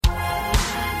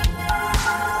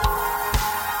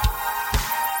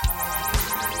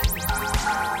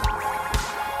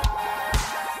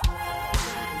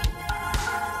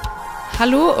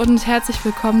Hallo und herzlich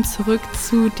willkommen zurück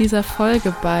zu dieser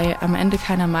Folge bei Am Ende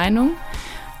keiner Meinung.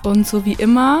 Und so wie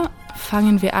immer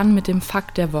fangen wir an mit dem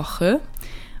Fakt der Woche.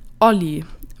 Olli,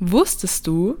 wusstest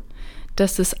du,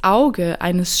 dass das Auge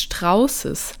eines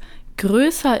Straußes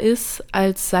größer ist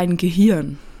als sein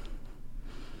Gehirn?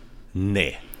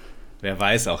 Nee, wer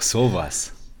weiß auch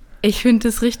sowas. Ich finde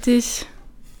das richtig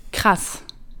krass.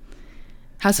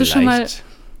 Hast du schon mal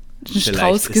einen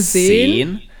Strauß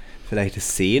gesehen? Vielleicht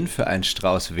ist Sehen für einen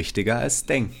Strauß wichtiger als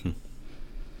Denken.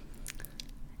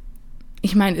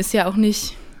 Ich meine, ist ja auch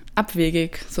nicht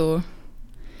abwegig so.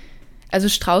 Also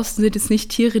Straußen sind jetzt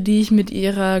nicht Tiere, die ich mit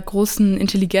ihrer großen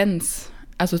Intelligenz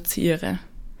assoziiere.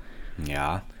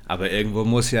 Ja, aber irgendwo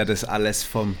muss ja das alles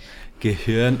vom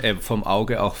Gehirn, vom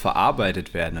Auge auch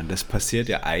verarbeitet werden. Und das passiert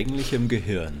ja eigentlich im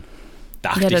Gehirn.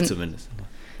 Dachte ich zumindest.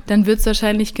 Dann wird es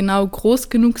wahrscheinlich genau groß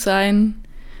genug sein,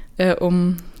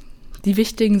 um die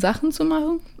wichtigen Sachen zu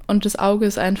machen. Und das Auge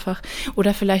ist einfach,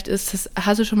 oder vielleicht ist es,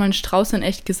 hast du schon mal einen Strauß in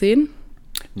echt gesehen?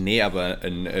 Nee, aber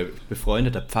ein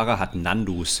befreundeter Pfarrer hat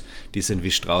Nandus. Die sind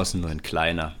wie Straußen, nur in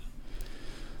kleiner.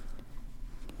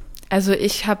 Also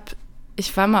ich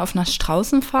war mal auf einer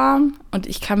Straußenfarm und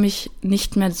ich kann mich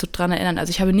nicht mehr so dran erinnern. Also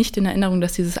ich habe nicht in Erinnerung,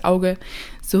 dass dieses Auge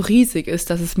so riesig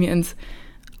ist, dass es mir ins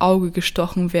Auge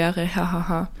gestochen wäre.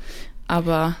 Hahaha.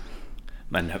 Aber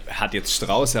man hat jetzt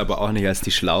Strauße aber auch nicht als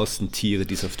die schlauesten Tiere,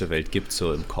 die es auf der Welt gibt,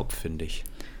 so im Kopf, finde ich.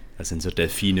 Da sind so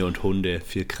Delfine und Hunde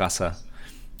viel krasser.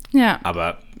 ja.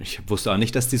 Aber ich wusste auch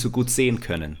nicht, dass die so gut sehen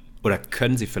können. Oder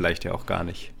können sie vielleicht ja auch gar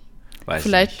nicht. Weiß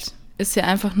Vielleicht nicht. ist ja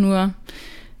einfach nur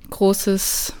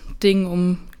großes Ding,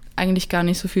 um eigentlich gar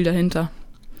nicht so viel dahinter.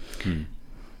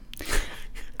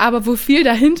 Aber wo viel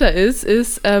dahinter ist,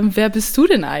 wer bist du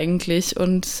denn eigentlich?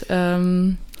 Und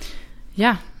wer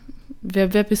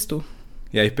bist du?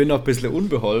 Ja, ich bin noch ein bisschen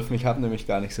unbeholfen. Ich habe nämlich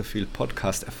gar nicht so viel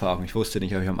Podcast-Erfahrung. Ich wusste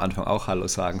nicht, ob ich am Anfang auch Hallo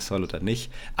sagen soll oder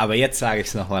nicht. Aber jetzt sage ich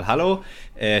es nochmal. Hallo,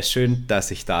 schön, dass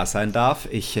ich da sein darf.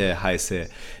 Ich heiße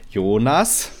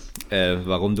Jonas.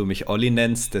 Warum du mich Olli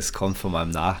nennst, das kommt von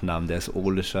meinem Nachnamen, der ist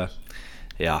Ohlischer.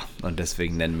 Ja, und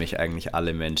deswegen nennen mich eigentlich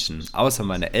alle Menschen, außer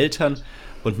meine Eltern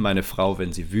und meine Frau,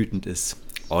 wenn sie wütend ist,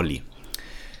 Olli.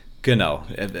 Genau.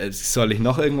 Soll ich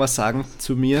noch irgendwas sagen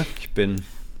zu mir?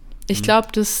 Ich glaube,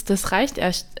 das reicht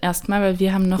erstmal, weil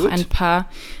wir haben noch ein paar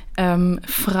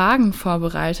Fragen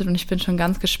vorbereitet und ich bin schon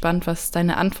ganz gespannt, was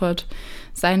deine Antwort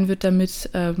sein wird, damit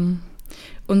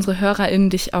unsere HörerInnen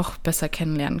dich auch besser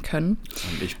kennenlernen können.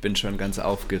 Und ich bin schon ganz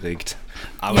aufgeregt.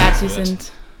 Aber ja,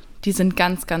 die sind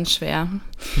ganz, ganz schwer.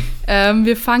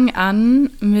 Wir fangen an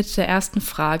mit der ersten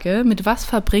Frage. Mit was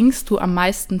verbringst du am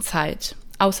meisten Zeit,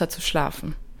 außer zu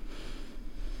schlafen?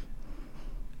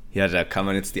 Ja, da kann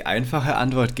man jetzt die einfache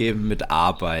Antwort geben mit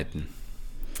Arbeiten.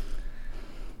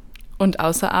 Und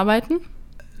außer Arbeiten?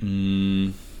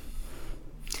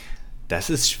 Das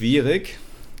ist schwierig,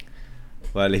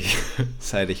 weil ich,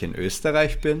 seit ich in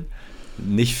Österreich bin,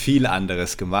 nicht viel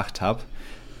anderes gemacht habe.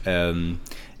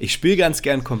 Ich spiele ganz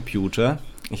gern Computer.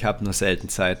 Ich habe nur selten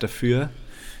Zeit dafür.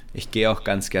 Ich gehe auch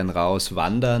ganz gern raus,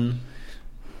 wandern.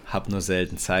 Habe nur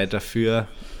selten Zeit dafür.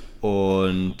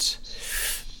 Und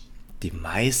die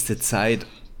meiste Zeit,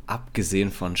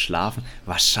 abgesehen von Schlafen,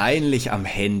 wahrscheinlich am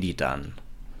Handy dann.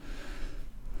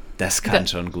 Das kann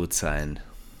schon gut sein.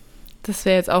 Das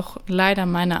wäre jetzt auch leider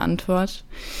meine Antwort.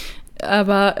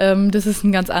 Aber das ist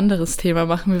ein ganz anderes Thema.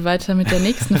 Machen wir weiter mit der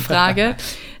nächsten Frage.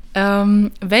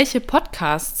 Welche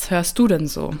Podcasts hörst du denn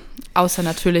so? Außer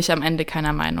natürlich am Ende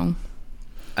keiner Meinung.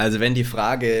 Also wenn die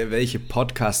Frage, welche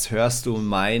Podcasts hörst du,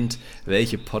 meint,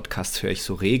 welche Podcasts höre ich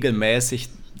so regelmäßig,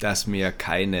 dass mir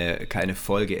keine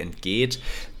Folge entgeht,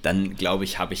 dann glaube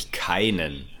ich, habe ich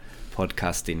keinen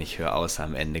Podcast, den ich höre, außer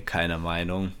am Ende keiner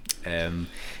Meinung.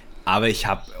 Aber ich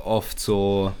habe oft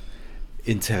so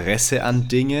Interesse an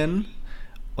Dingen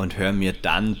und höre mir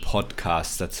dann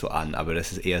Podcasts dazu an. Aber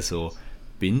das ist eher so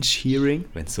Binge-Hearing,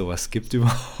 wenn es sowas gibt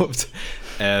überhaupt.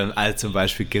 Also zum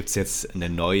Beispiel gibt es jetzt eine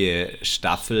neue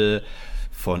Staffel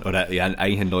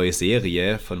eigentlich eine neue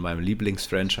Serie von meinem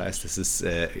Lieblingsfranchise, das ist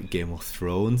Game of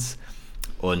Thrones.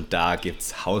 Und da gibt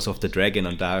es House of the Dragon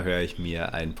und da höre ich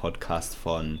mir einen Podcast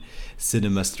von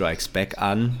Cinema Strikes Back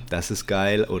an. Das ist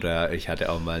geil. Oder ich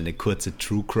hatte auch mal eine kurze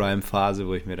True Crime Phase,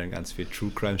 wo ich mir dann ganz viel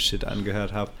True Crime Shit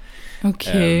angehört habe.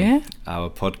 Okay.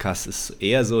 Aber Podcast ist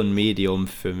eher so ein Medium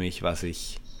für mich, was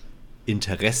ich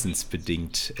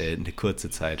interessensbedingt eine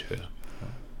kurze Zeit höre.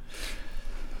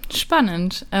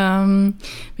 Spannend.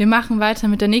 Wir machen weiter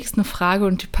mit der nächsten Frage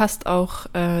und die passt auch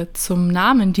zum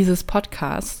Namen dieses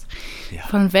Podcasts. Ja.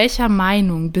 Von welcher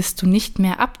Meinung bist du nicht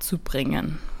mehr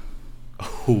abzubringen?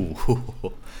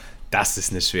 Das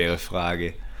ist eine schwere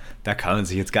Frage. Da kann man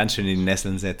sich jetzt ganz schön in die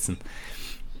Nesseln setzen.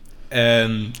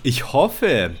 Ich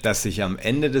hoffe, dass ich am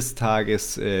Ende des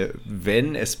Tages,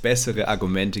 wenn es bessere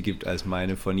Argumente gibt als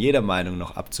meine, von jeder Meinung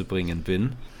noch abzubringen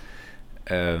bin.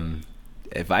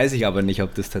 Weiß ich aber nicht,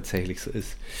 ob das tatsächlich so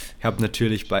ist. Ich habe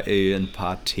natürlich bei ein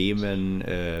paar Themen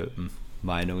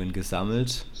Meinungen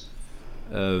gesammelt.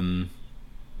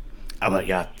 Aber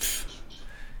ja,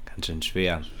 ganz schön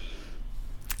schwer.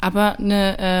 Aber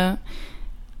eine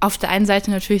auf der einen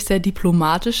Seite natürlich sehr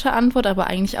diplomatische Antwort, aber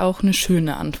eigentlich auch eine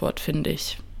schöne Antwort, finde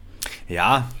ich.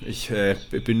 Ja, ich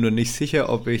bin nur nicht sicher,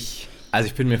 also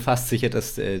ich bin mir fast sicher,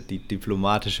 dass die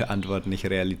diplomatische Antwort nicht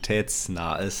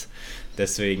realitätsnah ist.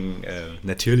 Deswegen,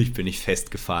 natürlich bin ich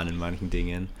festgefahren in manchen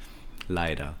Dingen.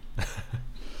 Leider.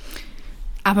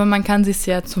 Aber man kann sich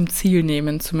ja zum Ziel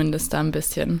nehmen, zumindest da ein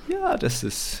bisschen. Ja, das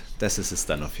ist es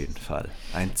dann auf jeden Fall.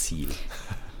 Ein Ziel.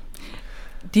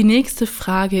 Die nächste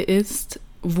Frage ist,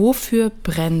 wofür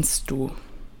brennst du?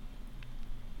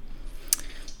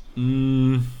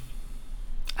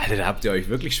 Alter, da habt ihr euch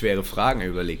wirklich schwere Fragen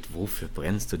überlegt. Wofür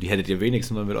brennst du? Die hättet ihr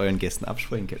wenigstens mal mit euren Gästen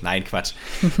absprechen können. Nein, Quatsch.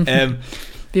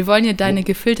 Wir wollen ja deine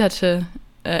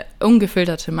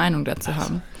ungefilterte Meinung dazu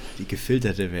haben. Die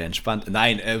gefilterte wäre entspannt.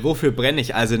 Nein, wofür brenne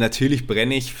ich? Also natürlich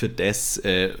brenne ich für das,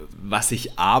 was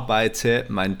ich arbeite.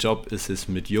 Mein Job ist es,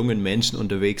 mit jungen Menschen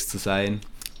unterwegs zu sein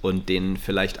und denen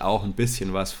vielleicht auch ein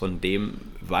bisschen was von dem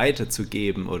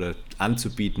weiterzugeben oder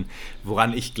anzubieten,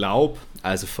 woran ich glaube.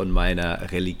 Also von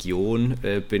meiner Religion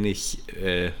brenne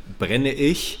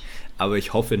ich, aber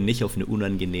ich hoffe nicht auf eine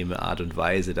unangenehme Art und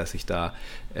Weise, dass ich da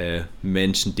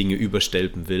Menschen Dinge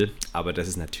überstülpen will. Aber das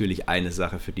ist natürlich eine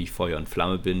Sache, für die ich Feuer und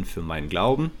Flamme bin, für meinen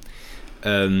Glauben.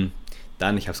 Dann,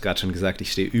 ich habe es gerade schon gesagt,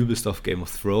 ich stehe übelst auf Game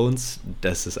of Thrones.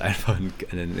 Das ist einfach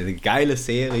eine geile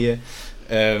Serie,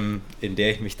 in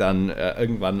der ich mich dann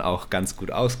irgendwann auch ganz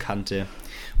gut auskannte.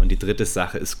 Und die dritte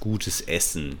Sache ist gutes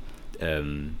Essen.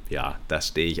 Ja, da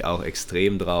stehe ich auch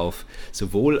extrem drauf.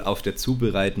 Sowohl auf der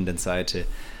zubereitenden Seite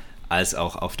als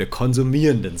auch auf der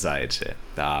konsumierenden Seite.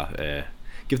 Da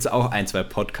gibt es auch 1-2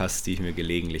 Podcasts, die ich mir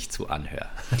gelegentlich zu anhöre.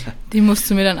 Die musst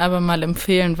du mir dann aber mal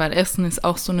empfehlen, weil Essen ist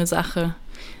auch so eine Sache,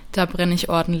 da brenne ich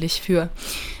ordentlich für.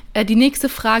 Die nächste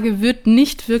Frage wird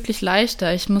nicht wirklich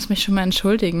leichter. Ich muss mich schon mal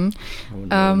entschuldigen. Oh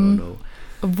no.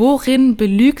 Worin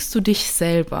belügst du dich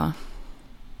selber?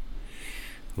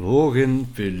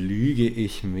 Worin belüge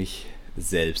ich mich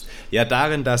selbst? Ja,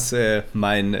 darin, dass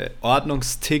mein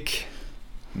Ordnungstick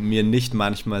mir nicht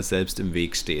manchmal selbst im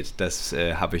Weg steht. Das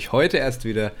habe ich heute erst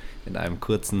wieder in einem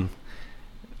kurzen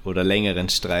oder längeren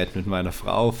Streit mit meiner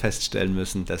Frau feststellen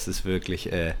müssen. Das ist wirklich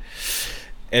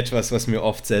etwas, was mir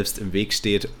oft selbst im Weg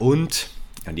steht. Und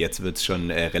jetzt wird es schon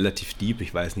relativ deep.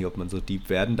 Ich weiß nicht, ob man so deep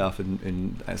werden darf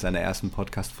in seiner ersten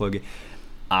Podcast-Folge.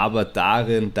 Aber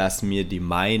darin, dass mir die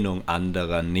Meinung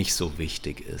anderer nicht so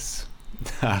wichtig ist.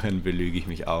 Darin belüge ich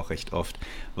mich auch recht oft,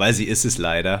 weil sie ist es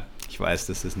leider. Ich weiß,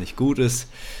 dass es nicht gut ist,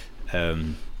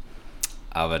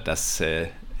 aber das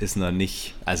ist noch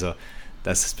nicht, also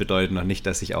das bedeutet noch nicht,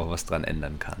 dass ich auch was dran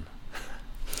ändern kann.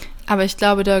 Aber ich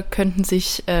glaube, da könnten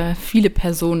sich viele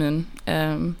Personen,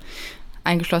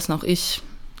 eingeschlossen auch ich,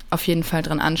 auf jeden Fall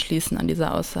dran anschließen an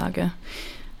dieser Aussage.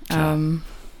 Ein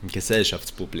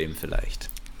Gesellschaftsproblem vielleicht.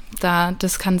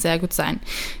 Das kann sehr gut sein.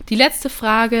 Die letzte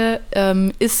Frage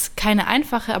ist keine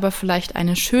einfache, aber vielleicht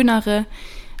eine schönere.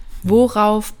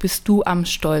 Worauf bist du am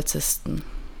stolzesten?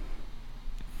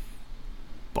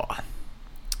 Boah.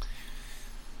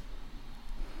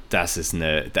 Das ist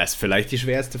vielleicht die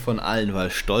schwerste von allen, weil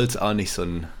Stolz auch nicht so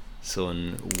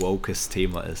ein wokes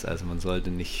Thema ist. Also man sollte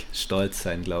nicht stolz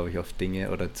sein, glaube ich, auf Dinge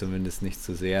oder zumindest nicht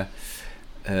zu sehr.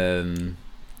 Da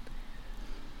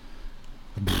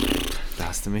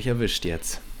hast du mich erwischt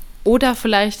jetzt. Oder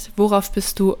vielleicht, worauf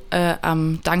bist du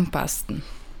am dankbarsten?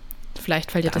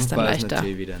 Vielleicht fällt dir das dann leichter.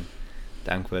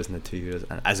 Dankbar ist natürlich wieder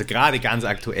das. Also gerade ganz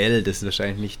aktuell, das ist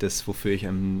wahrscheinlich nicht das, wofür ich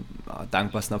am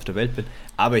dankbarsten auf der Welt bin.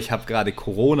 Aber ich habe gerade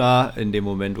Corona in dem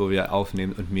Moment, wo wir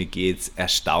aufnehmen, und mir geht es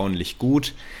erstaunlich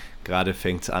gut. Gerade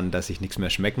fängt es an, dass ich nichts mehr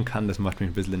schmecken kann. Das macht mich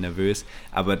ein bisschen nervös.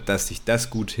 Aber dass ich das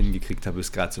gut hingekriegt habe,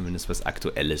 ist gerade zumindest was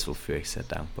Aktuelles, wofür ich sehr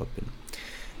dankbar bin.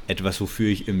 Etwas, wofür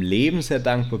ich im Leben sehr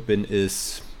dankbar bin,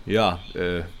 ist,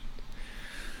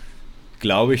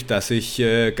 glaube ich, dass ich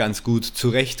ganz gut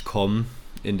zurechtkomme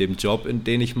in dem Job, in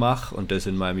den ich mache, und das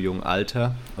in meinem jungen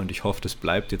Alter. Und ich hoffe, das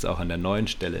bleibt jetzt auch an der neuen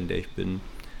Stelle, in der ich bin,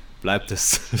 bleibt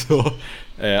es so.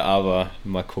 Aber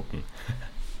mal gucken.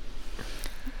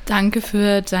 Danke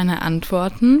für deine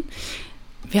Antworten.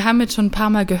 Wir haben jetzt schon ein paar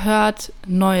Mal gehört,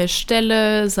 neue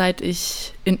Stelle, seit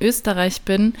ich in Österreich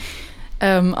bin,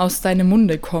 aus deinem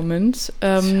Munde kommend.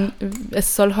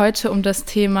 Es soll heute um das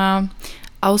Thema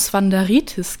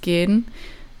Auswanderitis gehen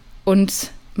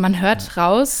und man hört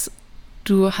raus,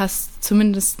 du hast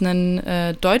zumindest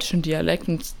einen deutschen Dialekt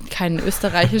und keinen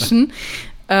österreichischen.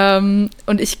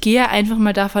 Und ich gehe einfach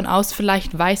mal davon aus,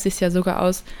 vielleicht weiß ich es ja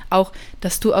sogar auch,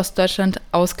 dass du aus Deutschland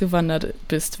ausgewandert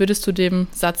bist. Würdest du dem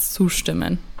Satz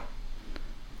zustimmen?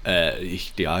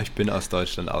 Ich bin aus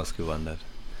Deutschland ausgewandert.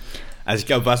 Also ich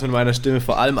glaube, was man meiner Stimme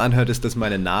vor allem anhört, ist, dass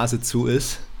meine Nase zu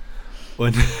ist.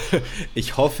 Und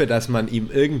ich hoffe, dass man ihm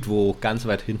irgendwo ganz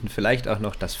weit hinten vielleicht auch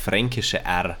noch das fränkische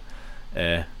R,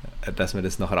 dass man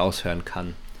das noch raushören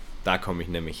kann. Da komme ich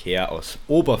nämlich her, aus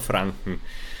Oberfranken,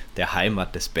 der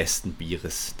Heimat des besten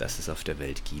Bieres, das es auf der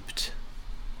Welt gibt.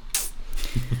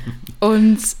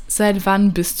 Und seit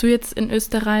wann bist du jetzt in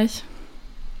Österreich?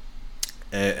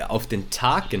 Auf den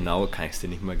Tag genau kann ich es dir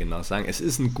nicht mal genau sagen. Es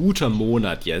ist ein guter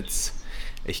Monat jetzt.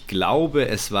 Ich glaube,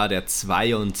 es war der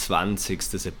 22.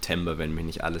 September, wenn mich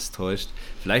nicht alles täuscht.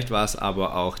 Vielleicht war es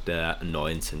aber auch der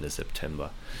 19.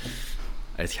 September.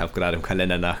 Also ich habe gerade im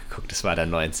Kalender nachgeguckt, es war der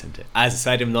 19. Also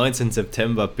seit dem 19.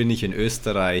 September bin ich in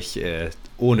Österreich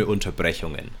ohne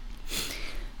Unterbrechungen.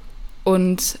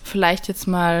 Und vielleicht jetzt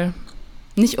mal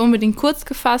nicht unbedingt kurz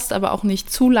gefasst, aber auch nicht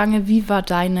zu lange. Wie war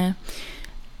deine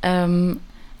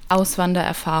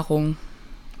Auswandererfahrung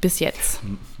bis jetzt?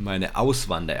 Meine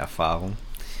Auswandererfahrung?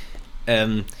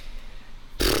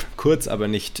 Kurz, aber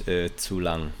nicht zu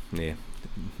lang. Nee,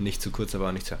 nicht zu kurz, aber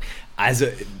auch nicht zu lang. Also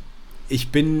ich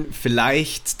bin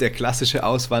vielleicht der klassische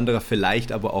Auswanderer,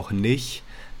 vielleicht aber auch nicht.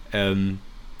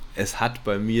 Es hat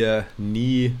bei mir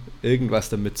nie irgendwas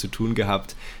damit zu tun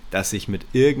gehabt, dass ich mit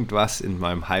irgendwas in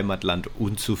meinem Heimatland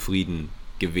unzufrieden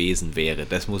gewesen wäre.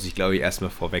 Das muss ich, glaube ich,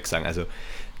 erstmal vorweg sagen. Also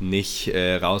nicht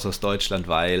raus aus Deutschland,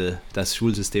 weil das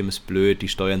Schulsystem ist blöd, die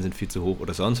Steuern sind viel zu hoch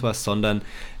oder sonst was, sondern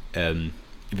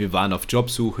wir waren auf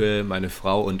Jobsuche, meine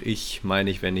Frau und ich, meine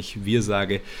ich, wenn ich wir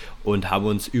sage, und haben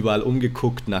uns überall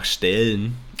umgeguckt nach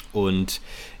Stellen und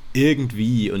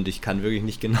irgendwie, und ich kann wirklich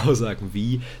nicht genau sagen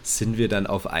wie, sind wir dann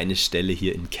auf eine Stelle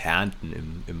hier in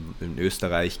Kärnten in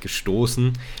Österreich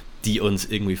gestoßen, die uns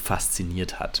irgendwie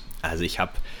fasziniert hat. Also ich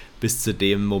habe bis zu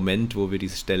dem Moment, wo wir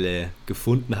diese Stelle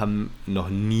gefunden haben, noch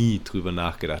nie drüber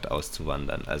nachgedacht,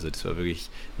 auszuwandern. Also das war wirklich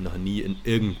noch nie in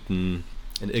irgendeinem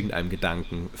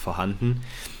Gedanken vorhanden.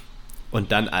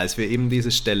 Und dann, als wir eben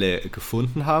diese Stelle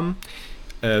gefunden haben,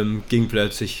 ging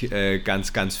plötzlich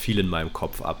ganz, ganz viel in meinem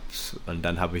Kopf ab. Und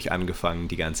dann habe ich angefangen,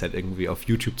 die ganze Zeit irgendwie auf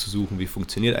YouTube zu suchen, wie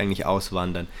funktioniert eigentlich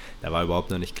Auswandern. Da war überhaupt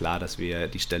noch nicht klar, dass wir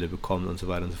die Stelle bekommen und so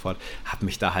weiter und so fort. Habe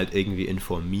mich da halt irgendwie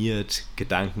informiert,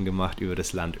 Gedanken gemacht über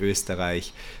das Land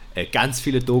Österreich, ganz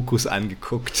viele Dokus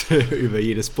angeguckt über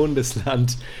jedes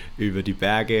Bundesland, über die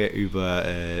Berge, über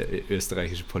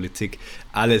österreichische Politik.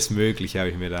 Alles Mögliche habe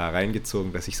ich mir da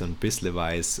reingezogen, dass ich so ein bisschen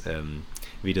weiß,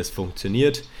 wie das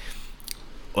funktioniert.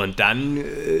 Und dann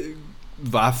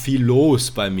war viel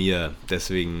los bei mir,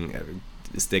 deswegen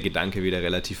ist der Gedanke wieder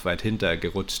relativ weit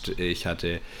hintergerutscht. Ich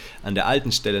hatte an der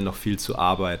alten Stelle noch viel zu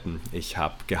arbeiten. Ich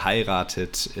habe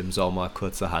geheiratet im Sommer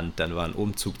kurzerhand, dann war ein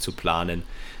Umzug zu planen.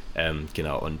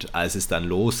 Genau, und als es dann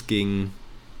losging,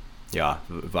 ja,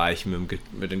 war ich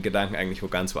mit dem Gedanken eigentlich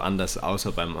ganz woanders,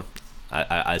 außer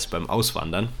als beim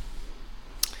Auswandern.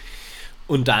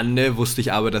 Und dann wusste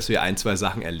ich aber, dass wir 1, 2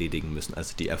 Sachen erledigen müssen.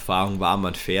 Also die Erfahrung war,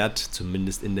 man fährt,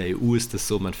 zumindest in der EU ist es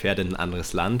so, man fährt in ein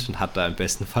anderes Land und hat da im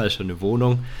besten Fall schon eine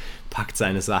Wohnung, packt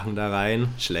seine Sachen da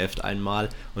rein, schläft einmal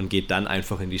und geht dann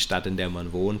einfach in die Stadt, in der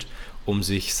man wohnt, um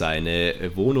sich seine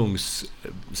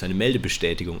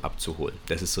Meldebestätigung abzuholen.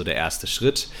 Das ist so der erste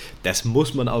Schritt. Das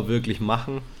muss man auch wirklich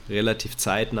machen, relativ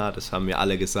zeitnah, das haben mir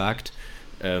alle gesagt.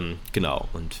 Genau,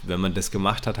 und wenn man das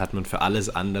gemacht hat, hat man für alles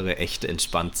andere echt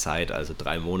entspannt Zeit, also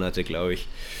 3 Monate, glaube ich,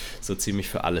 so ziemlich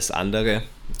für alles andere.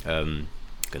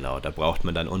 Genau, da braucht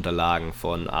man dann Unterlagen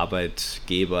von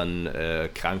Arbeitgebern,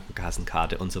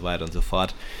 Krankenkassenkarte und so weiter und so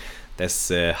fort.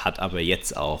 Das hat aber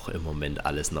jetzt auch im Moment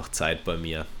alles noch Zeit bei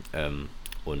mir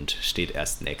und steht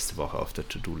erst nächste Woche auf der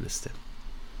To-Do-Liste.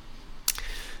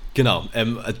 Genau,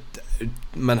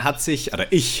 man hat sich, oder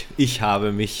ich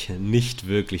habe mich nicht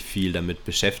wirklich viel damit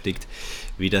beschäftigt,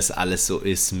 wie das alles so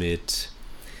ist mit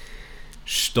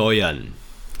Steuern.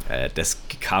 Das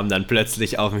kam dann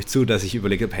plötzlich auf mich zu, dass ich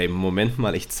überlegt habe, hey, Moment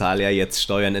mal, ich zahle ja jetzt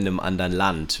Steuern in einem anderen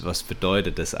Land. Was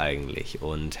bedeutet das eigentlich?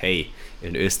 Und hey,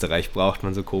 in Österreich braucht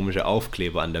man so komische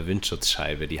Aufkleber an der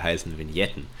Windschutzscheibe, die heißen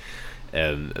Vignetten.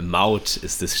 Maut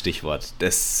ist das Stichwort.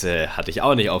 Das hatte ich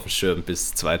auch nicht auf dem Schirm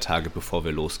bis 2 Tage bevor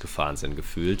wir losgefahren sind,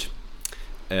 gefühlt.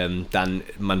 Dann,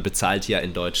 man bezahlt ja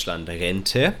in Deutschland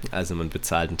Rente, also man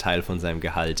bezahlt einen Teil von seinem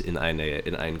Gehalt in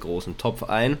einen großen Topf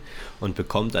ein und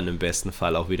bekommt dann im besten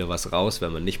Fall auch wieder was raus,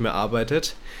 wenn man nicht mehr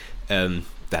arbeitet.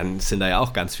 dann sind da ja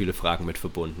auch ganz viele Fragen mit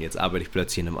verbunden. Jetzt arbeite ich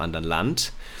plötzlich in einem anderen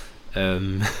Land.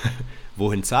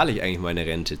 Wohin zahle ich eigentlich meine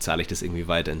Rente? Zahle ich das irgendwie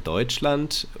weiter in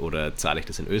Deutschland oder zahle ich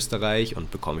das in Österreich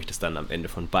und bekomme ich das dann am Ende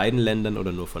von beiden Ländern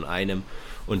oder nur von einem?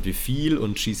 Und wie viel?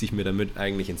 Und schieße ich mir damit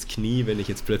eigentlich ins Knie, wenn ich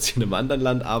jetzt plötzlich in einem anderen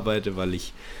Land arbeite, weil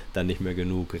ich dann nicht mehr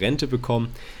genug Rente bekomme?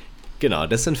 Genau,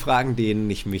 das sind Fragen, denen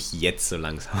ich mich jetzt so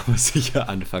langsam aber sicher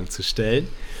anfange zu stellen.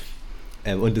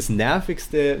 Und das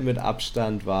Nervigste mit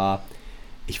Abstand war,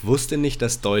 ich wusste nicht,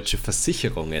 dass deutsche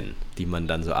Versicherungen, die man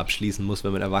dann so abschließen muss,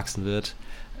 wenn man erwachsen wird,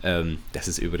 das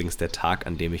ist übrigens der Tag,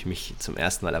 an dem ich mich zum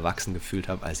ersten Mal erwachsen gefühlt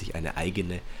habe, als ich eine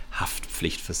eigene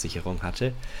Haftpflichtversicherung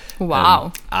hatte.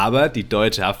 Wow. Aber die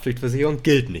deutsche Haftpflichtversicherung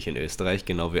gilt nicht in Österreich,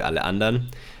 genau wie alle anderen.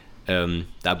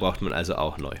 Da braucht man also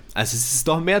auch neu. Also es ist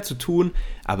doch mehr zu tun,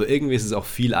 aber irgendwie ist es auch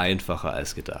viel einfacher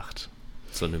als gedacht.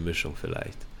 So eine Mischung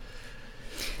vielleicht.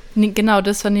 Genau,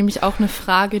 das war nämlich auch eine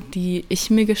Frage, die ich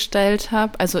mir gestellt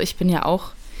habe. Also ich bin ja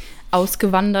auch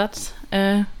ausgewandert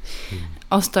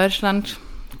aus Deutschland,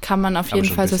 kann man auf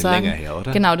jeden Fall so sagen. Länger her,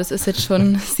 oder? Genau, das ist jetzt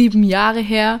schon 7 Jahre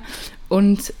her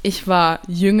und ich war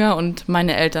jünger und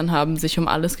meine Eltern haben sich um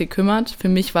alles gekümmert. Für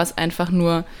mich war es einfach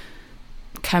nur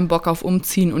kein Bock auf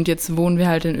Umziehen und jetzt wohnen wir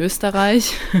halt in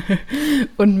Österreich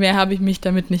und mehr habe ich mich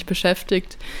damit nicht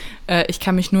beschäftigt. Ich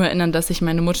kann mich nur erinnern, dass sich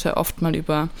meine Mutter oft mal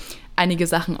über einige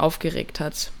Sachen aufgeregt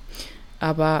hat.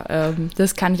 Aber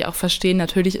das kann ich auch verstehen.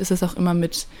 Natürlich ist es auch immer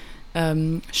mit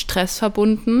Stress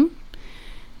verbunden,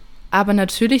 aber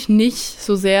natürlich nicht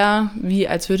so sehr, wie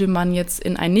als würde man jetzt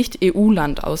in ein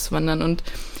Nicht-EU-Land auswandern. Und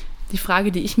die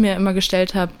Frage, die ich mir immer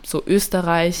gestellt habe, so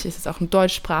Österreich ist jetzt auch ein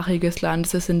deutschsprachiges Land,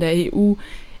 es ist in der EU,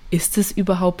 ist es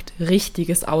überhaupt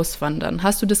richtiges Auswandern?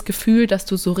 Hast du das Gefühl, dass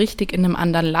du so richtig in einem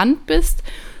anderen Land bist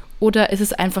oder ist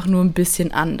es einfach nur ein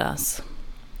bisschen anders?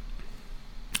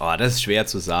 Oh, das ist schwer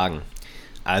zu sagen.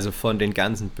 Also von den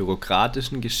ganzen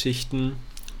bürokratischen Geschichten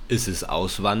ist es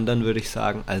Auswandern, würde ich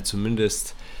sagen. Also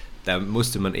zumindest, da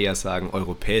musste man eher sagen,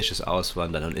 europäisches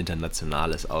Auswandern und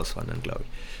internationales Auswandern, glaube ich.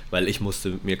 Weil ich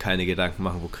musste mir keine Gedanken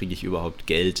machen, wo kriege ich überhaupt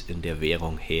Geld in der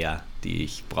Währung her, die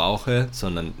ich brauche,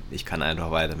 sondern ich kann einfach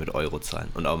weiter mit Euro zahlen.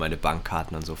 Und auch meine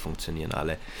Bankkarten und so funktionieren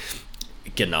alle.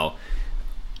 Genau.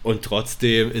 Und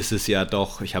trotzdem ist es ja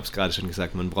doch, ich habe es gerade schon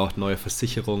gesagt, man braucht neue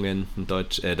Versicherungen. In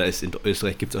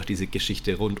Österreich gibt es auch diese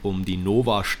Geschichte rund um die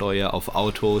Nova-Steuer auf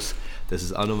Autos. Das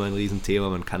ist auch nochmal ein Riesenthema.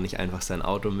 Man kann nicht einfach sein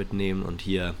Auto mitnehmen und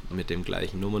hier mit dem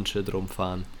gleichen Nummernschild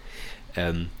rumfahren.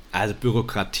 Also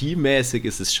bürokratiemäßig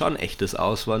ist es schon echtes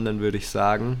Auswandern, würde ich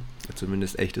sagen.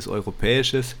 Zumindest echtes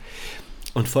europäisches.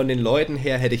 Und von den Leuten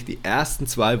her hätte ich die ersten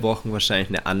 2 Wochen wahrscheinlich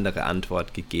eine andere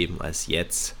Antwort gegeben als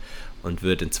jetzt. Und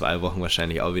wird in 2 Wochen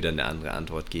wahrscheinlich auch wieder eine andere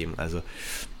Antwort geben. Also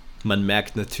man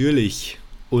merkt natürlich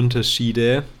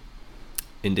Unterschiede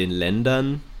in den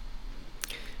Ländern,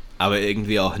 aber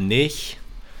irgendwie auch nicht.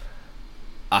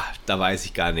 Ach, da weiß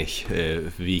ich gar nicht,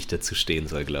 wie ich dazu stehen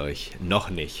soll, glaube ich.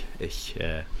 Noch nicht. Ich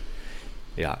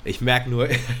merke nur,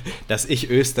 dass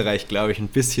ich Österreich, glaube ich, ein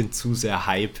bisschen zu sehr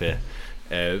hype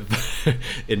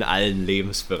in allen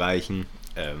Lebensbereichen.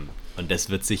 Und das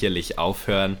wird sicherlich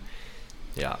aufhören.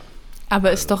 Ja.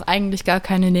 Aber ist doch eigentlich gar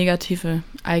keine negative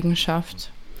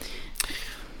Eigenschaft.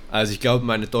 Also ich glaube,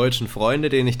 meine deutschen Freunde,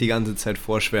 denen ich die ganze Zeit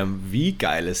vorschwärme, wie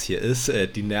geil es hier ist,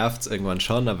 die nervt es irgendwann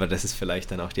schon, aber das ist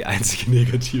vielleicht dann auch die einzige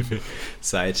negative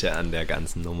Seite an der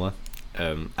ganzen Nummer.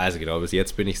 Also genau, bis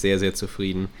jetzt bin ich sehr, sehr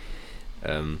zufrieden.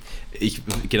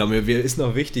 Mir ist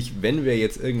noch wichtig, wenn wir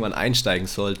jetzt irgendwann einsteigen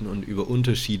sollten und über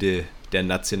Unterschiede der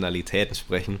Nationalitäten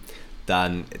sprechen,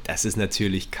 dann, das ist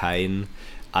natürlich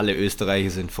alle Österreicher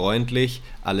sind freundlich,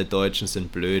 alle Deutschen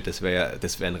sind blöd, das wäre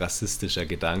ein rassistischer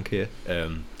Gedanke.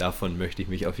 Davon möchte ich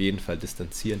mich auf jeden Fall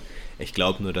distanzieren. Ich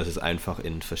glaube nur, dass es einfach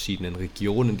in verschiedenen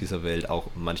Regionen dieser Welt auch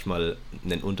manchmal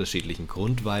einen unterschiedlichen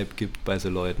Grundvibe gibt bei so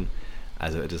Leuten.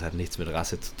 Also das hat nichts mit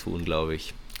Rasse zu tun, glaube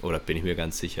ich, oder bin ich mir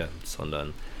ganz sicher,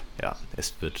 sondern ja,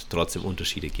 es wird trotzdem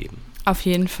Unterschiede geben. Auf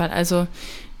jeden Fall, also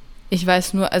ich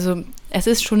weiß nur, also es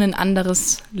ist schon ein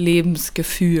anderes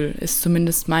Lebensgefühl, ist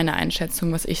zumindest meine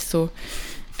Einschätzung, was ich so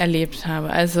erlebt habe.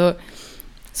 Also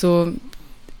so,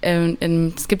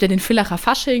 es gibt ja den Villacher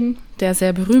Fasching, der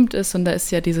sehr berühmt ist und da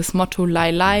ist ja dieses Motto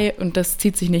Lai Lai und das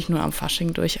zieht sich nicht nur am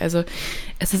Fasching durch. Also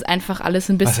es ist einfach alles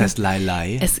ein bisschen... Was heißt Lai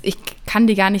Lai? Ich kann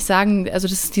dir gar nicht sagen, also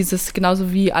das ist dieses,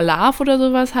 genauso wie Alarv oder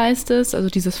sowas heißt es, also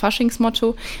dieses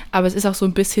Faschingsmotto, aber es ist auch so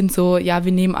ein bisschen so, ja,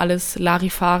 wir nehmen alles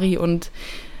Larifari und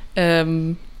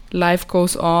Life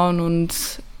goes on und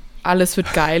alles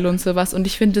wird geil und sowas. Und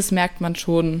ich finde, das merkt man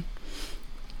schon.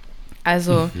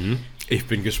 Also. Ich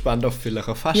bin gespannt auf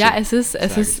Villacher Fasching. Ja, es ist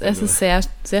sehr,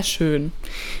 sehr schön.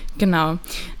 Genau.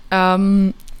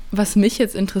 Was mich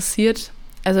jetzt interessiert,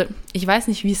 also ich weiß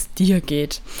nicht, wie es dir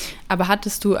geht, aber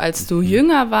hattest du, als du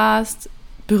jünger warst,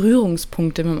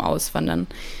 Berührungspunkte mit dem Auswandern?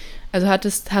 Also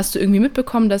hast du irgendwie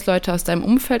mitbekommen, dass Leute aus deinem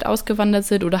Umfeld ausgewandert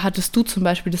sind, oder hattest du zum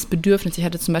Beispiel das Bedürfnis, ich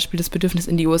hatte zum Beispiel das Bedürfnis,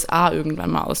 in die USA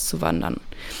irgendwann mal auszuwandern.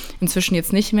 Inzwischen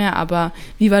jetzt nicht mehr, aber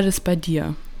wie war das bei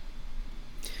dir?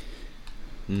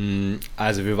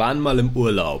 Also wir waren mal im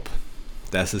Urlaub.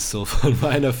 Das ist so von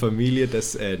meiner Familie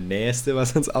das Nächste,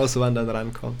 was ans Auswandern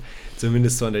rankommt.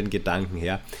 Zumindest so an den Gedanken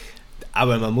her.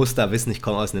 Aber man muss da wissen, ich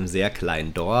komme aus einem sehr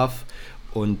kleinen Dorf.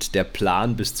 Und der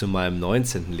Plan bis zu meinem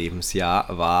 19.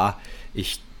 Lebensjahr war,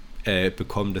 ich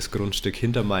bekomme das Grundstück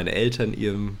hinter meinen Eltern,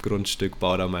 ihrem Grundstück,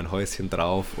 baue da mein Häuschen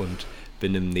drauf und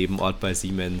bin im Nebenort bei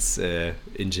Siemens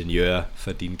Ingenieur,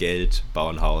 verdiene Geld,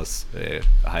 baue ein Haus,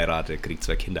 heirate, kriege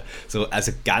 2 Kinder. So,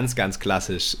 also ganz, ganz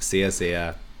klassisch, sehr,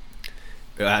 sehr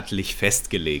örtlich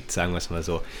festgelegt, sagen wir es mal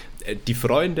so. Die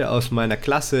Freunde aus meiner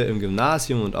Klasse im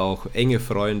Gymnasium und auch enge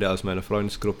Freunde aus meiner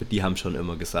Freundesgruppe, die haben schon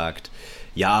immer gesagt,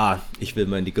 ja, ich will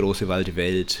mal in die große weite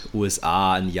Welt,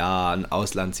 USA ein Jahr, ein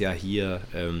Auslandsjahr hier,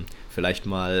 vielleicht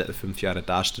mal 5 Jahre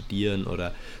da studieren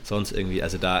oder sonst irgendwie.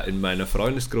 Also da in meiner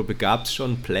Freundesgruppe gab es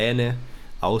schon Pläne,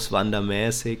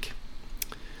 auswandermäßig,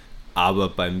 aber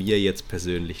bei mir jetzt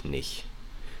persönlich nicht.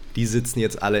 Die sitzen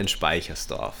jetzt alle in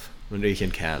Speichersdorf und ich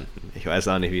in Kärnten. Ich weiß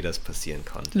auch nicht, wie das passieren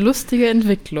konnte. Lustige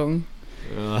Entwicklung.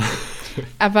 Ja.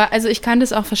 Aber also ich kann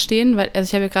das auch verstehen, weil, also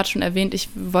ich habe ja gerade schon erwähnt, ich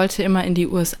wollte immer in die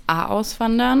USA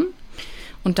auswandern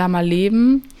und da mal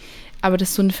leben. Aber das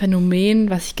ist so ein Phänomen,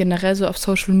 was ich generell so auf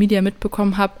Social Media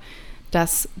mitbekommen habe,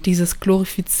 dass dieses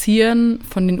Glorifizieren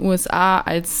von den USA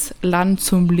als Land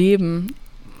zum Leben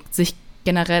sich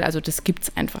generell, also das gibt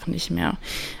es einfach nicht mehr.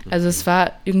 Also es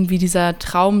war irgendwie dieser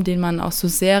Traum, den man aus so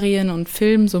Serien und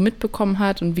Filmen so mitbekommen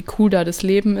hat und wie cool da das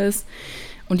Leben ist.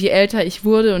 Und je älter ich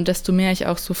wurde und desto mehr ich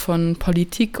auch so von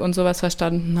Politik und sowas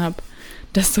verstanden habe,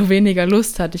 desto weniger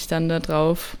Lust hatte ich dann da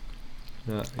drauf.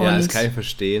 Ja, das kann ich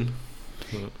verstehen.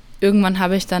 Ja. Irgendwann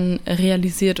habe ich dann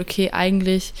realisiert, okay,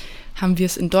 eigentlich haben wir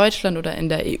es in Deutschland oder in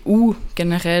der EU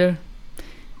generell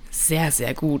sehr,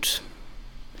 sehr gut.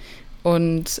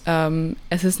 Und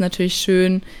es ist natürlich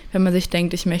schön, wenn man sich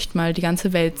denkt, ich möchte mal die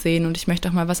ganze Welt sehen und ich möchte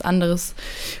auch mal was anderes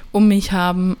um mich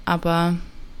haben, aber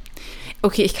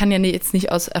okay, ich kann ja jetzt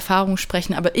nicht aus Erfahrung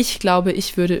sprechen, aber ich glaube,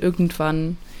 ich würde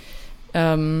irgendwann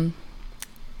die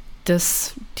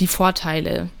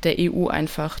Vorteile der EU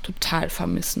einfach total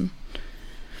vermissen.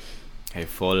 Hey,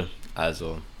 voll.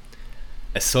 Also,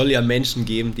 es soll ja Menschen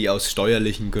geben, die aus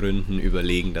steuerlichen Gründen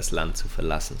überlegen, das Land zu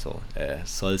verlassen. So,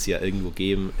 soll es ja irgendwo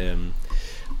geben.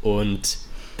 Und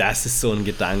das ist so ein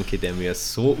Gedanke, der mir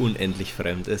so unendlich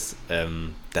fremd ist.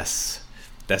 Das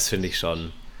finde ich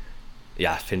schon,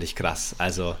 ja, finde ich krass.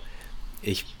 Also,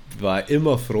 ich war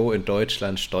immer froh, in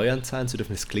Deutschland Steuern zahlen zu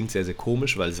dürfen. Das klingt sehr, sehr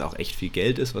komisch, weil es auch echt viel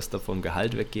Geld ist, was da vom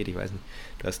Gehalt weggeht. Ich weiß nicht,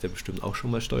 du hast ja bestimmt auch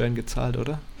schon mal Steuern gezahlt,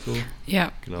 oder? So?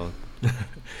 Ja. Genau.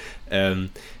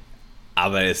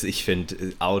 Aber ich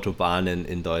finde, Autobahnen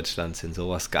in Deutschland sind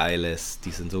sowas Geiles,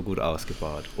 die sind so gut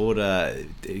ausgebaut. Oder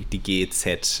die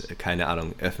GEZ, keine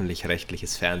Ahnung,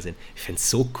 öffentlich-rechtliches Fernsehen. Ich finde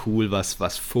es so cool,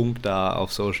 was Funk da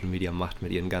auf Social Media macht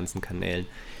mit ihren ganzen Kanälen.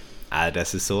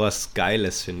 Das ist sowas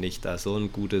Geiles, finde ich, da so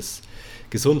ein gutes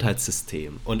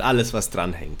Gesundheitssystem und alles, was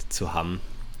dranhängt, zu haben,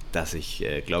 dass ich,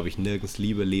 glaube ich, nirgends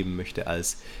lieber leben möchte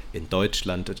als in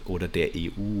Deutschland oder der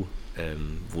EU,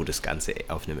 wo das Ganze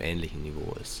auf einem ähnlichen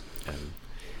Niveau ist.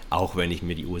 Auch wenn ich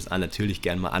mir die USA natürlich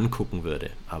gern mal angucken würde,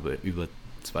 aber über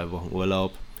 2 Wochen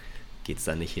Urlaub geht es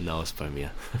da nicht hinaus bei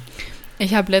mir.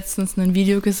 Ich habe letztens ein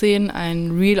Video gesehen,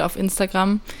 ein Reel auf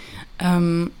Instagram,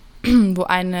 wo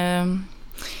eine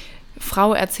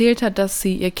Frau erzählt hat, dass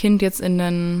sie ihr Kind jetzt in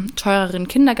einen teureren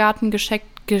Kindergarten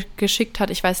geschickt hat.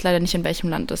 Ich weiß leider nicht, in welchem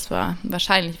Land das war.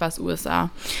 Wahrscheinlich war es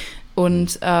USA.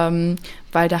 Und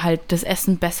weil da halt das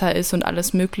Essen besser ist und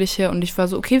alles Mögliche. Und ich war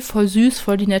so, okay, voll süß,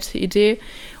 voll die nette Idee.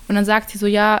 Und dann sagt sie so,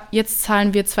 ja, jetzt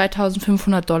zahlen wir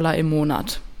 $2.500 im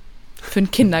Monat für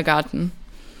einen Kindergarten.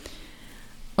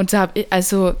 Und da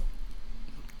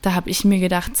habe ich mir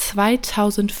gedacht,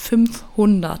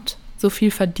 2.500. So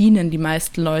viel verdienen die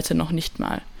meisten Leute noch nicht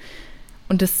mal.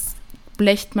 Und das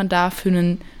blecht man da für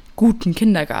einen guten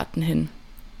Kindergarten hin.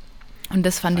 Und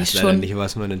das fand ich schon... Ich weiß leider nicht,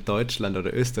 was man in Deutschland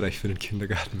oder Österreich für den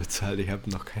Kindergarten bezahlt. Ich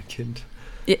habe noch kein Kind.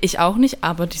 Ich auch nicht,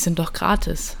 aber die sind doch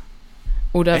gratis.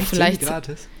 Oder echt, vielleicht... Sind die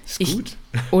gratis? Ist gut.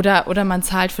 Oder man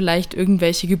zahlt vielleicht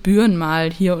irgendwelche Gebühren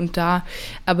mal hier und da,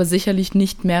 aber sicherlich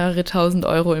nicht mehrere tausend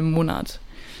Euro im Monat.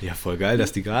 Ja, voll geil,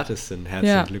 dass die gratis sind.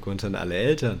 Herzlichen Glückwunsch an alle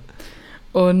Eltern.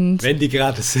 Und wenn die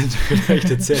gratis sind, vielleicht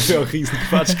erzählen wir auch riesen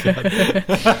Quatsch gerade.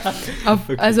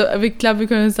 Okay. Also ich glaube, wir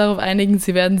können uns darauf einigen,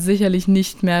 sie werden sicherlich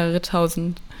nicht mehrere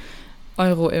tausend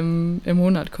Euro im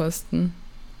Monat kosten.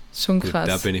 Schon krass.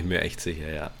 Gut, da bin ich mir echt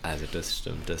sicher, ja. Also das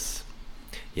stimmt.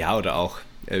 Ja, oder auch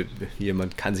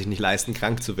jemand kann sich nicht leisten,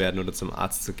 krank zu werden oder zum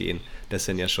Arzt zu gehen. Das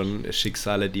sind ja schon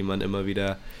Schicksale, die man immer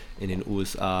wieder in den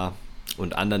USA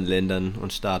und anderen Ländern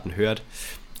und Staaten hört.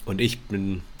 Und ich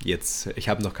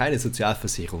habe noch keine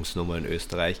Sozialversicherungsnummer in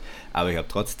Österreich, aber ich habe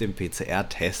trotzdem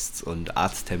PCR-Tests und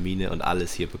Arzttermine und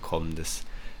alles hier bekommen. Das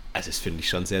finde ich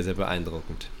schon sehr, sehr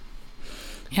beeindruckend.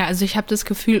 Ja, also ich habe das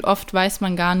Gefühl, oft weiß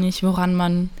man gar nicht, woran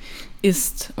man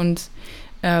ist. Und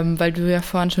weil du ja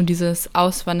vorhin schon dieses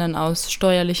Auswandern aus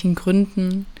steuerlichen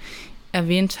Gründen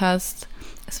erwähnt hast,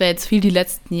 es wäre jetzt die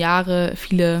letzten Jahre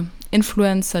viele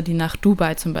Influencer, die nach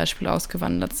Dubai zum Beispiel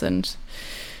ausgewandert sind.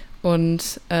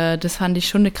 Und das fand ich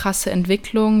schon eine krasse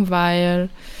Entwicklung, weil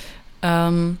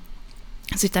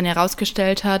sich dann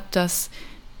herausgestellt hat, dass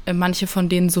manche von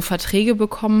denen so Verträge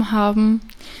bekommen haben,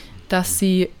 dass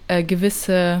sie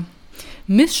gewisse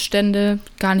Missstände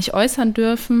gar nicht äußern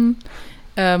dürfen,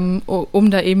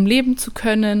 um da eben leben zu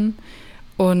können.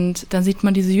 Und dann sieht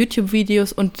man diese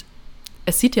YouTube-Videos und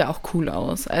es sieht ja auch cool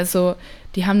aus. Also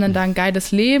die haben dann da ein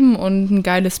geiles Leben und ein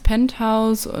geiles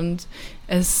Penthouse und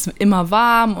es ist immer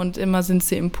warm und immer sind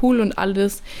sie im Pool und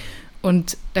alles.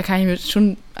 Und da kann ich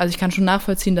schon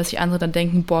nachvollziehen, dass sich andere dann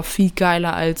denken, boah, viel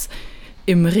geiler als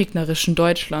im regnerischen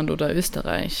Deutschland oder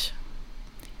Österreich.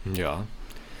 Ja,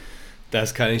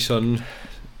 das kann ich schon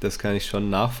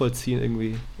nachvollziehen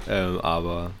irgendwie.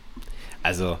 Aber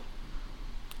also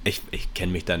ich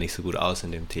kenne mich da nicht so gut aus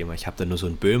in dem Thema. Ich habe da nur so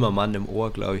einen Böhmermann im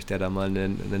Ohr, glaube ich, der da mal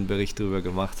einen Bericht drüber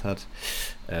gemacht hat.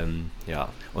 Ja,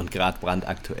 und gerade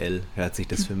brandaktuell hört sich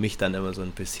das für mich dann immer so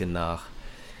ein bisschen nach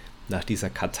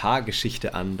dieser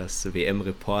Katar-Geschichte an, dass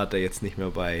WM-Reporter jetzt nicht mehr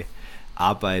bei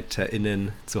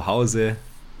ArbeiterInnen zu Hause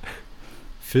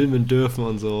filmen dürfen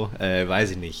und so. Weiß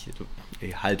ich nicht.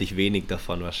 Halte ich wenig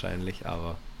davon wahrscheinlich,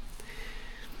 aber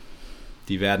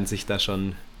die werden sich da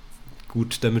schon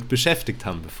gut damit beschäftigt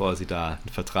haben, bevor sie da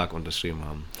einen Vertrag unterschrieben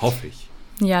haben. Hoffe ich.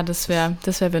 Ja, das wär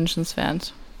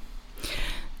wünschenswert.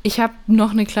 Ich habe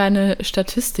noch eine kleine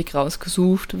Statistik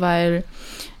rausgesucht, weil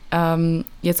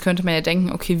jetzt könnte man ja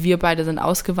denken, okay, wir beide sind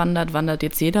ausgewandert, wandert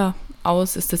jetzt jeder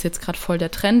aus? Ist das jetzt gerade voll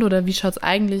der Trend oder wie schaut es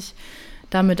eigentlich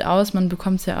damit aus? Man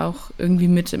bekommt es ja auch irgendwie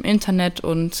mit im Internet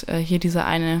und hier diese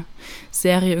eine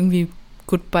Serie irgendwie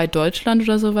Goodbye Deutschland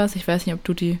oder sowas. Ich weiß nicht, ob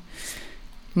du die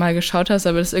mal geschaut hast,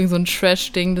 aber das ist irgend so ein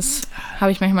Trash-Ding, das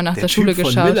habe ich manchmal nach der Schule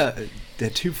geschaut.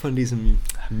 Der Typ von diesem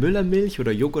Müllermilch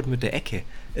oder Joghurt mit der Ecke.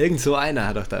 Irgend so einer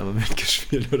hat doch da immer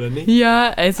mitgespielt, oder nicht? Ja,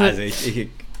 also ich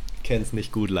kenne es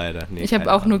nicht gut leider. Nee, ich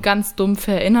habe auch nur ganz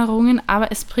dumpfe Erinnerungen,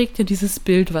 aber es prägte dieses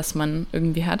Bild, was man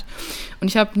irgendwie hat. Und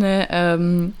ich habe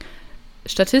eine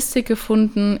Statistik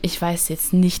gefunden, ich weiß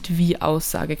jetzt nicht, wie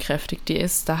aussagekräftig die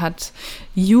ist. Da hat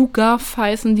YouGov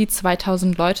heißen die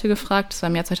 2000 Leute gefragt, das war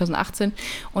im Jahr 2018,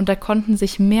 und da konnten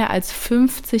sich mehr als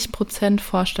 50%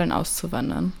 vorstellen,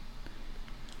 auszuwandern.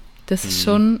 Das ist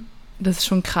schon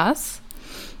krass.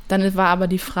 Dann war aber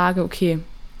die Frage, okay,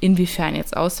 inwiefern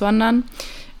jetzt auswandern?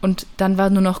 Und dann war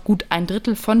nur noch gut ein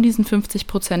Drittel von diesen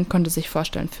 50% konnte sich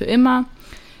vorstellen für immer.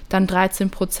 Dann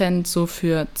 13% so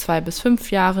für 2 bis 5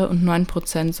 Jahre und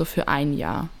 9% so für 1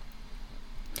 Jahr.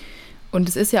 Und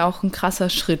es ist ja auch ein krasser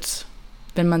Schritt,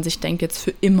 wenn man sich denkt, jetzt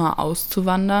für immer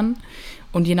auszuwandern.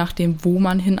 Und je nachdem, wo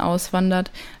man hin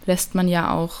auswandert, lässt man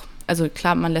ja auch, also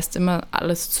klar, man lässt immer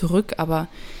alles zurück, aber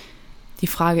die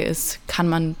Frage ist, kann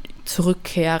man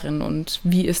zurückkehren und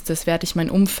wie ist das, werde ich mein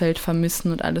Umfeld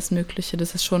vermissen und alles Mögliche.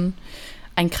 Das ist schon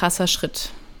ein krasser Schritt.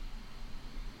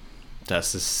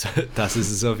 Das ist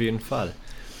es auf jeden Fall.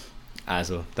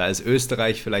 Also, da ist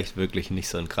Österreich vielleicht wirklich nicht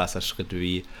so ein krasser Schritt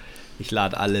wie, ich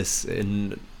lade alles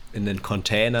in den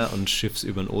Container und schiff's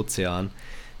über den Ozean.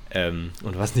 Und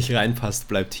was nicht reinpasst,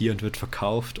 bleibt hier und wird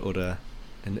verkauft oder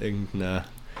in irgendeiner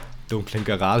dunklen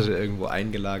Garage irgendwo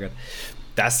eingelagert.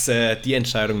 Die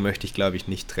Entscheidung möchte ich, glaube ich,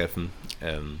 nicht treffen.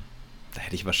 Da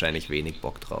hätte ich wahrscheinlich wenig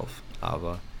Bock drauf.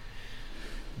 Aber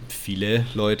viele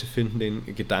Leute finden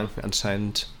den Gedanken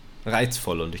anscheinend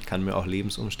reizvoll und ich kann mir auch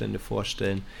Lebensumstände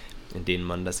vorstellen, in denen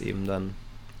man das eben dann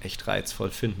echt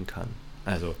reizvoll finden kann.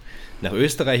 Also nach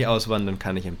Österreich auswandern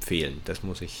kann ich empfehlen. Das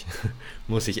muss ich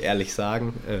ehrlich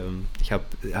sagen. Ich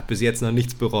hab bis jetzt noch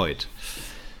nichts bereut.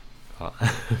 Ja,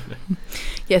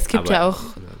 es gibt ja auch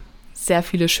sehr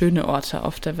viele schöne Orte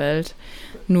auf der Welt.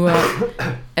 Nur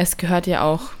es gehört ja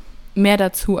auch mehr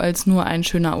dazu als nur ein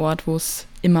schöner Ort, wo es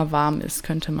immer warm ist,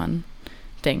 könnte man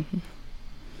denken.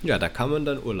 Ja, da kann man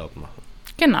dann Urlaub machen.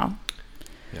 Genau.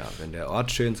 Ja, wenn der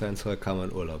Ort schön sein soll, kann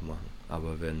man Urlaub machen.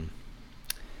 Aber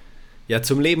ja,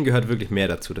 zum Leben gehört wirklich mehr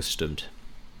dazu, das stimmt.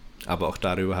 Aber auch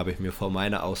darüber habe ich mir vor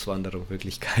meiner Auswanderung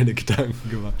wirklich keine Gedanken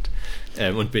gemacht.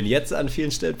 Und bin jetzt an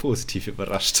vielen Stellen positiv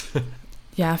überrascht.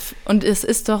 Ja, und es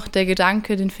ist doch der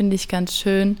Gedanke, den finde ich ganz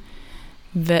schön,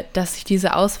 dass sich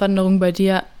diese Auswanderung bei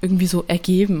dir irgendwie so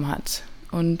ergeben hat.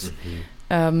 Und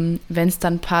wenn es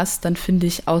dann passt, dann finde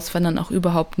ich Auswandern auch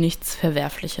überhaupt nichts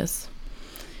Verwerfliches.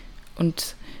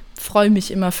 Und freue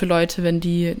mich immer für Leute, wenn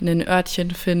die ein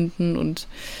Örtchen finden und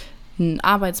einen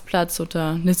Arbeitsplatz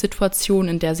oder eine Situation,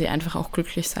 in der sie einfach auch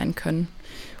glücklich sein können.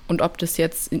 Und ob das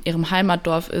jetzt in ihrem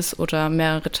Heimatdorf ist oder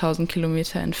mehrere tausend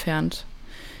Kilometer entfernt,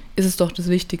 ist es doch das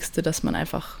Wichtigste, dass man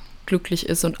einfach glücklich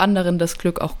ist und anderen das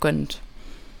Glück auch gönnt.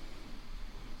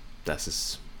 Das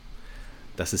ist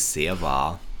sehr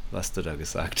wahr, was du da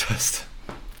gesagt hast.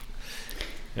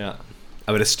 Ja,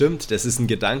 aber das stimmt, das ist ein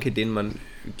Gedanke, den man,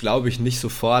 glaube ich, nicht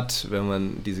sofort, wenn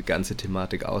man diese ganze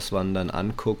Thematik Auswandern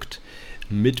anguckt,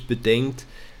 mitbedenkt.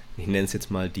 Ich nenne es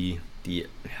jetzt mal die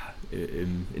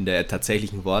in der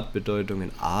tatsächlichen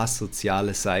Wortbedeutung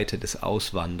asoziale Seite des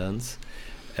Auswanderns.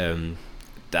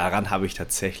 Daran habe ich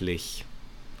tatsächlich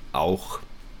auch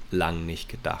lang nicht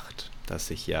gedacht, dass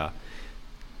ich ja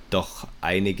doch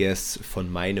einiges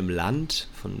von meinem Land,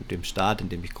 von dem Staat, in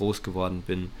dem ich groß geworden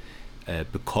bin,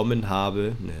 bekommen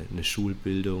habe. Eine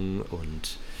Schulbildung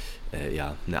und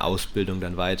eine Ausbildung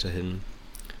dann weiterhin.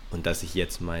 Und dass ich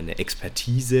jetzt meine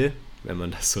Expertise, wenn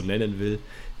man das so nennen will,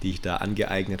 die ich da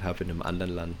angeeignet habe, in einem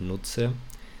anderen Land nutze,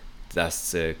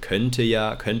 das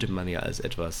könnte man ja als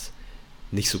etwas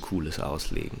nicht so Cooles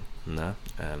auslegen. Ne?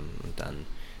 Und dann,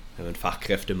 wenn man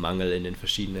Fachkräftemangel in den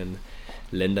verschiedenen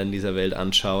Ländern dieser Welt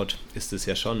anschaut, ist es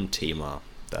ja schon ein Thema,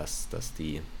 dass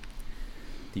die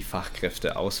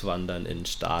Fachkräfte auswandern in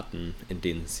Staaten, in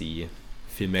denen sie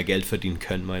viel mehr Geld verdienen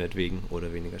können, meinetwegen,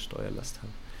 oder weniger Steuerlast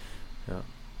haben. Ja.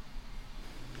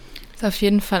 Das ist auf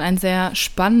jeden Fall ein sehr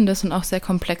spannendes und auch sehr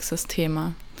komplexes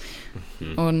Thema.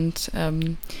 Und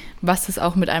was es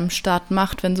auch mit einem Staat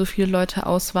macht, wenn so viele Leute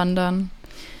auswandern,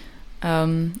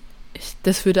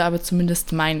 das würde aber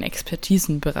zumindest meinen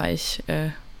Expertisenbereich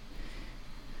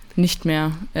nicht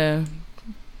mehr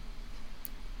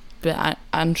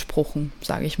beanspruchen,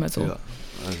 sage ich mal so. Ja,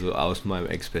 also aus meinem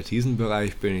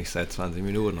Expertisenbereich bin ich seit 20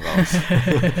 Minuten raus.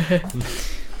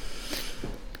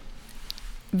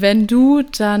 Wenn du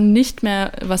dann nicht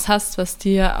mehr was hast, was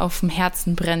dir auf dem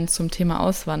Herzen brennt zum Thema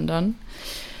Auswandern,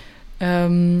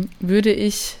 würde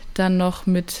ich dann noch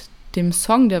mit dem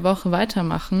Song der Woche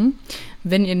weitermachen.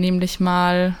 Wenn ihr nämlich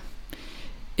mal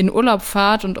in Urlaub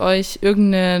fahrt und euch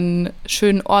irgendeinen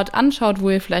schönen Ort anschaut, wo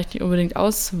ihr vielleicht nicht unbedingt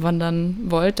auswandern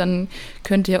wollt, dann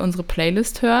könnt ihr unsere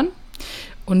Playlist hören.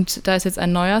 Und da ist jetzt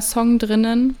ein neuer Song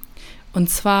drinnen, und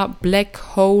zwar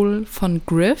Black Hole von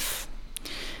Griff.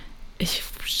 Ich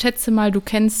schätze mal, du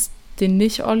kennst den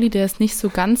nicht, Olli, der ist nicht so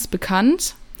ganz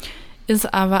bekannt,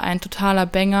 ist aber ein totaler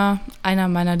Banger, einer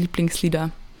meiner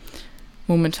Lieblingslieder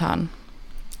momentan.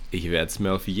 Ich werde es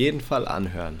mir auf jeden Fall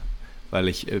anhören, weil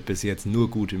ich bis jetzt nur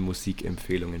gute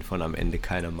Musikempfehlungen von Am Ende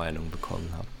keiner Meinung bekommen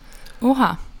habe.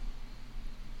 Oha.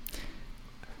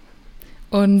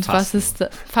 Und Fast was ist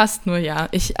fast nur, ja.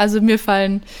 Also mir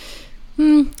fallen,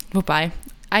 wobei,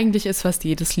 eigentlich ist fast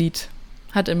jedes Lied,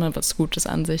 hat immer was Gutes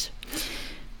an sich.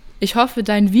 Ich hoffe,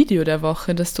 dein Video der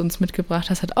Woche, das du uns mitgebracht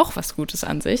hast, hat auch was Gutes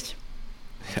an sich.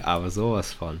 Ja, aber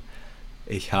sowas von.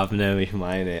 Ich habe nämlich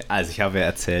ich habe ja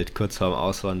erzählt, kurz vorm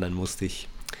Auswandern musste ich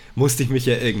mich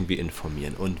ja irgendwie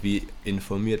informieren. Und wie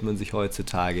informiert man sich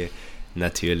heutzutage?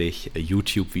 Natürlich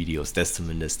YouTube-Videos, das ist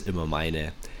zumindest immer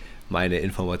meine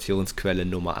Informationsquelle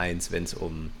Nummer 1, wenn es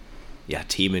um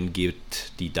Themen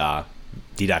geht, die da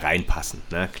reinpassen,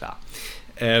 ne, klar.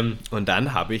 Und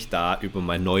dann habe ich da über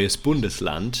mein neues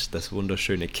Bundesland, das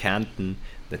wunderschöne Kärnten,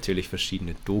 natürlich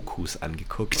verschiedene Dokus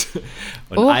angeguckt.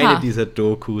 Und Oha. Eine dieser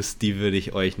Dokus, die würde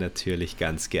ich euch natürlich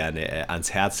ganz gerne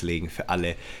ans Herz legen für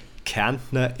alle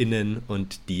KärntnerInnen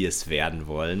und die es werden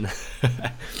wollen.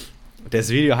 Das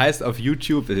Video heißt auf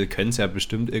YouTube, wir können es ja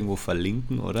bestimmt irgendwo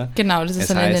verlinken, oder? Genau, das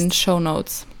ist dann in den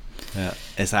Shownotes. Ja,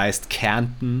 es heißt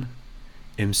Kärnten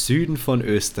im Süden von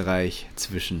Österreich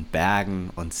zwischen Bergen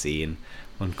und Seen.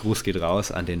 Und Gruß geht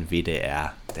raus an den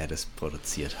WDR, der das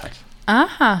produziert hat.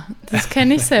 Aha, das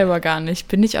kenne ich selber gar nicht.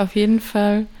 Bin ich auf jeden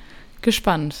Fall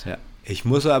gespannt. Ja. Ich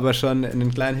muss aber schon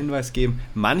einen kleinen Hinweis geben.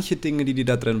 Manche Dinge, die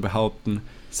da drin behaupten,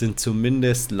 sind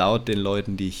zumindest laut den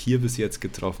Leuten, die ich hier bis jetzt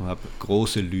getroffen habe,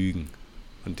 große Lügen.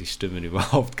 Und die stimmen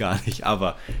überhaupt gar nicht.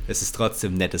 Aber es ist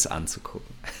trotzdem nettes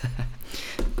anzugucken.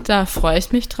 Da freue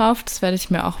ich mich drauf. Das werde ich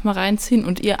mir auch mal reinziehen.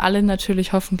 Und ihr alle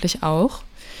natürlich hoffentlich auch.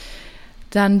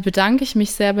 Dann bedanke ich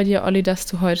mich sehr bei dir, Olli, dass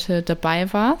du heute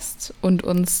dabei warst und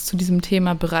uns zu diesem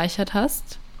Thema bereichert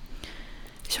hast.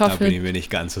 Ich hoffe, da bin ich mir nicht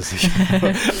ganz so sicher.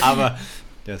 Aber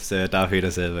das darf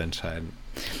jeder selber entscheiden.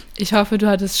 Ich hoffe, du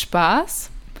hattest Spaß.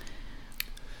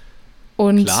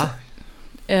 Und Klar.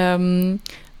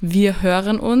 Wir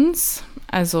hören uns,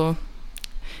 also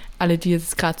alle, die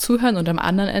jetzt gerade zuhören und am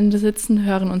anderen Ende sitzen,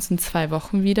 hören uns in 2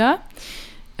 Wochen wieder.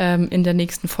 In der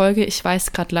nächsten Folge. Ich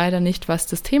weiß gerade leider nicht, was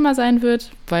das Thema sein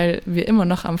wird, weil wir immer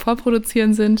noch am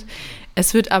Vorproduzieren sind.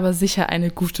 Es wird aber sicher eine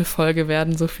gute Folge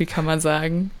werden, so viel kann man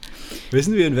sagen.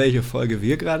 Wissen wir, in welcher Folge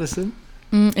wir gerade sind?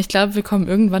 Ich glaube, wir kommen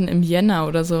irgendwann im Jänner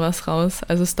oder sowas raus.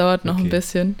 Also es dauert noch ein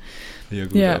bisschen. Ja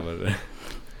gut, aber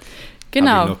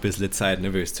genau. Habe ich noch ein bisschen Zeit,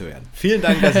 nervös zu werden. Vielen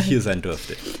Dank, dass ich hier sein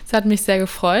durfte. Es hat mich sehr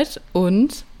gefreut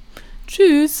und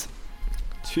tschüss.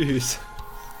 Tschüss.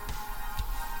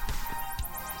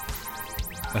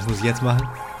 Was muss ich jetzt machen?